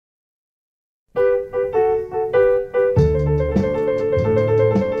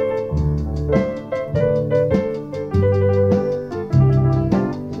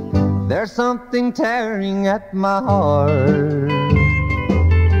something tearing at my heart.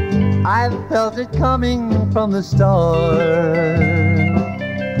 I've felt it coming from the start.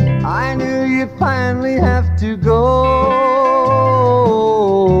 I knew you'd finally have to go.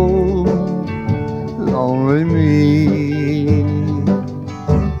 Lonely me.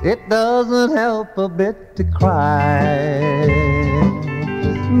 It doesn't help a bit to cry,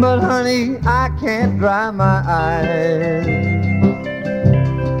 but honey, I can't dry my eyes.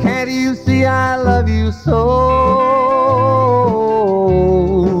 Can't you see I love you so?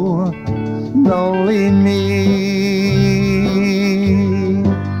 Lonely me.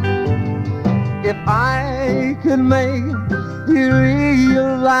 If I could make you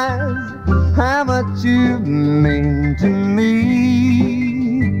realize how much you mean to me,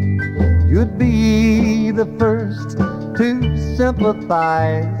 you'd be the first to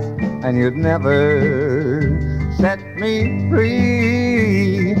sympathize, and you'd never set me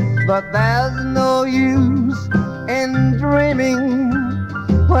free. But there's no use in dreaming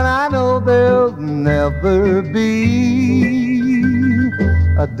when I know there'll never be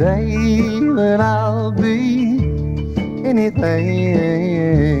a day when I'll be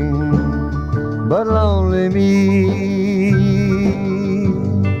anything but lonely me.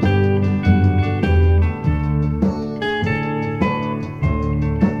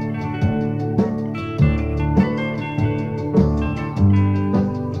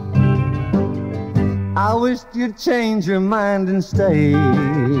 I wished you'd change your mind and stay.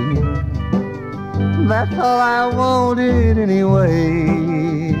 That's all I wanted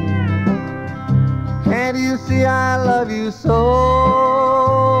anyway. Can't you see I love you so?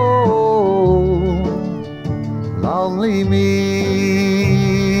 Lonely me.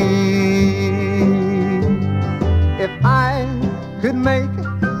 If I could make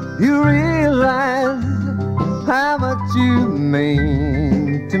you realize how much you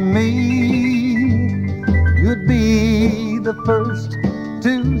mean to me, you'd be the first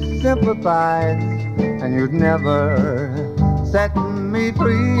to sympathize, and you'd never set me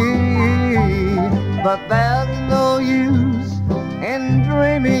free. But there's no use in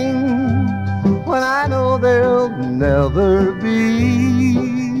dreaming when I know there'll never be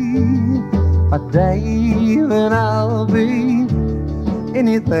a day when I'll be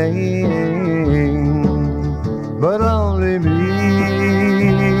anything but only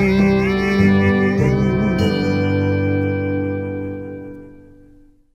me.